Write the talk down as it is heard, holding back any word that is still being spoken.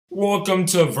Welcome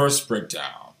to Verse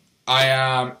Breakdown. I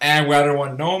am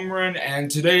Anwadawan Nomran, and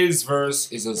today's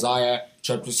verse is Isaiah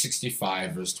chapter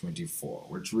 65, verse 24,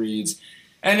 which reads,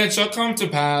 "And it shall come to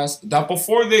pass that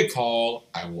before they call,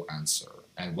 I will answer,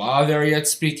 and while they are yet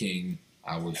speaking,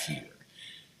 I will hear."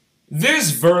 This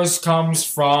verse comes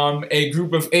from a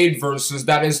group of 8 verses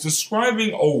that is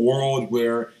describing a world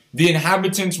where the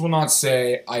inhabitants will not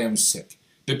say, "I am sick."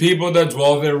 The people that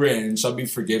dwell therein shall be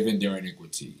forgiven their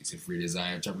iniquities. If we read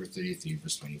Isaiah chapter 33,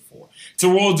 verse 24. It's a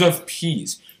world of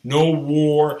peace. No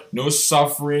war, no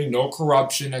suffering, no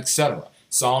corruption, etc.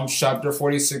 Psalms chapter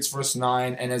 46, verse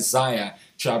 9, and Isaiah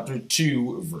chapter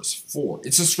 2, verse 4.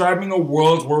 It's describing a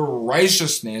world where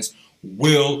righteousness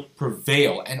will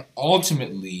prevail, and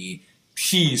ultimately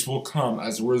peace will come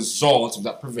as a result of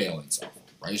that prevalence of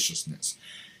righteousness.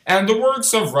 And the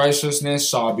works of righteousness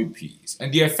shall be peace,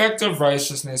 and the effect of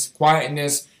righteousness,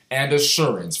 quietness, and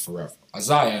assurance forever.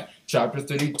 Isaiah chapter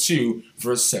 32,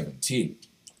 verse 17.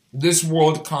 This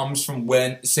world comes from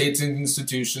when Satan's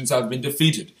institutions have been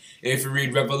defeated. If you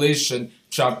read Revelation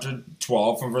chapter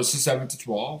 12 from verses 7 to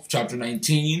 12, chapter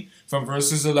 19 from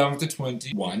verses 11 to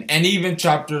 21, and even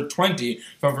chapter 20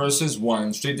 from verses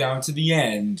 1 straight down to the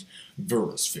end,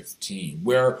 verse 15,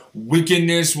 where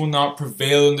wickedness will not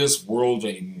prevail in this world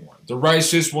anymore. The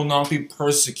righteous will not be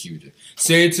persecuted.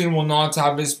 Satan will not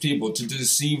have his people to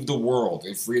deceive the world.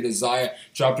 If we read Isaiah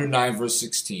chapter 9, verse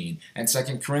 16, and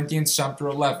 2 Corinthians chapter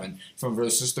 11 from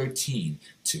verses 13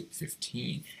 to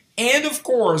 15. And of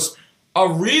course, a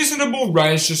reasonable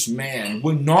righteous man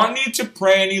would not need to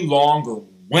pray any longer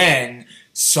when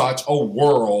such a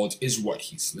world is what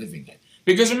he's living in.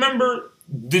 Because remember,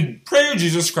 the prayer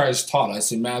Jesus Christ taught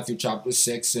us in Matthew chapter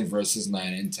 6 and verses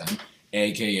 9 and 10,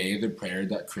 aka the prayer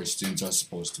that Christians are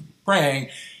supposed to be praying,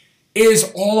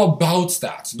 is all about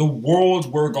that. The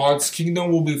world where God's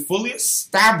kingdom will be fully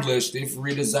established, if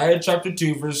we read Isaiah chapter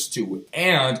 2 verse 2,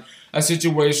 and a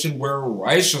situation where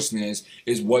righteousness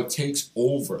is what takes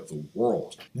over the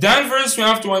world. That verse, we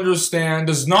have to understand,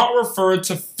 does not refer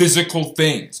to physical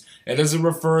things. It doesn't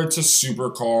refer to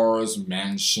supercars,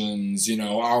 mansions,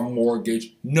 our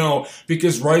mortgage. No,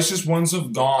 because righteous ones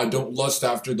of God don't lust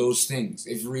after those things.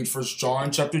 If you read 1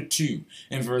 John chapter 2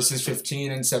 and verses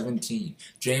 15 and 17,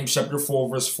 James chapter 4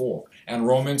 verse 4, and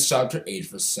Romans chapter 8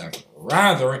 verse 7.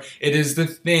 Rather, it is the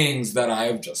things that I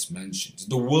have just mentioned,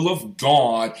 the will of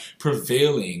God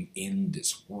prevailing in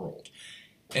this world.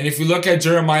 And if you look at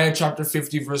Jeremiah chapter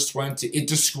 50 verse 20, it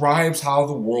describes how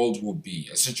the world will be,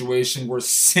 a situation where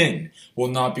sin will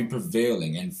not be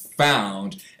prevailing and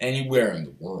found anywhere in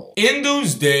the world. In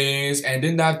those days and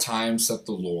in that time, saith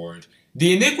the Lord,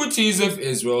 the iniquities of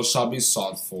Israel shall be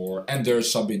sought for, and there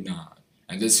shall be none,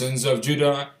 and the sins of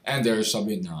Judah, and there shall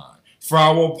be none. For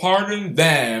I will pardon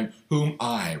them whom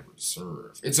I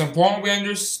reserve. It's important we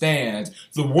understand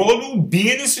the world will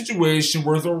be in a situation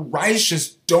where the righteous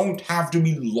don't have to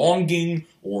be longing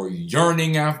or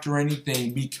yearning after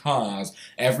anything, because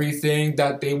everything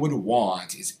that they would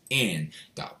want is in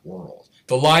that world.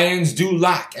 The lions do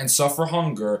lack and suffer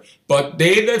hunger, but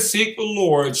they that seek the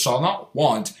Lord shall not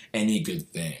want any good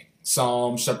thing.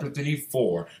 Psalms chapter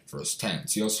 34, verse 10.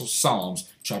 See also Psalms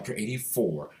chapter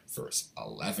 84, verse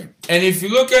 11. And if you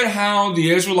look at how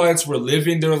the Israelites were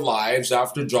living their lives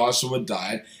after Joshua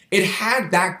died, it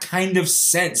had that kind of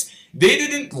sense. They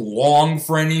didn't long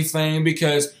for anything,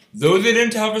 because though they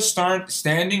didn't have a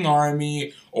standing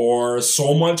army or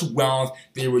so much wealth,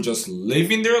 they were just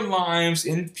living their lives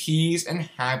in peace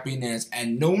and happiness,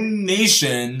 and no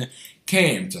nation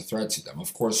came to threaten them,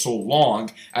 of course, so long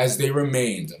as they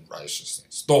remained in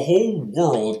righteousness. The whole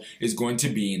world is going to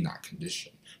be in that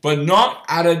condition, but not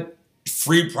at a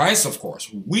free price, of course.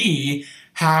 We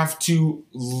have to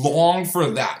long for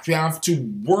that. We have to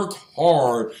work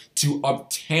hard to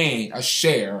obtain a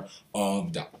share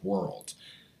of that world.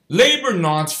 Labor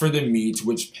not for the meat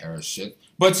which perisheth,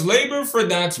 but labor for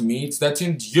that meat that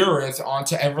endureth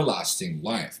unto everlasting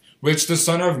life, which the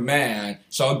Son of Man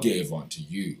shall give unto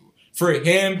you. For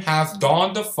him hath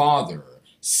God the Father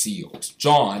sealed.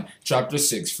 John chapter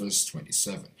 6 verse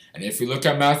 27. And if you look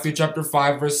at Matthew chapter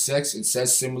 5 verse 6, it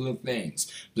says similar things.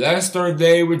 Blessed are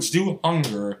they which do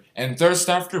hunger and thirst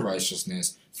after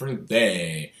righteousness, for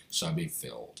they shall be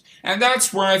filled. And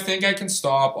that's where I think I can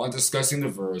stop on discussing the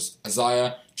verse,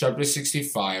 Isaiah chapter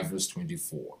 65 verse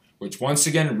 24, which once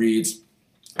again reads,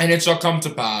 "And it shall come to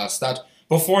pass that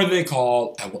before they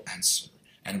call, I will answer,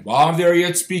 and while they are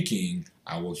yet speaking,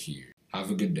 I will hear." Have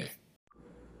a good day.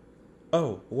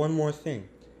 Oh, one more thing.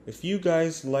 If you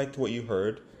guys liked what you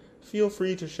heard, feel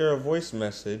free to share a voice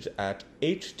message at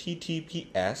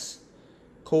https://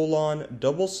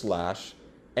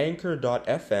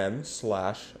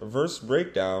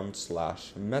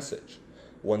 anchor.fm/versebreakdown/message.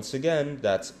 Once again,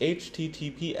 that's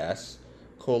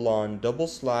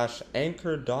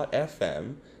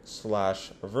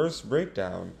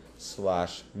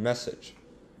https://anchor.fm/versebreakdown/message.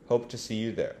 Hope to see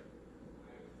you there.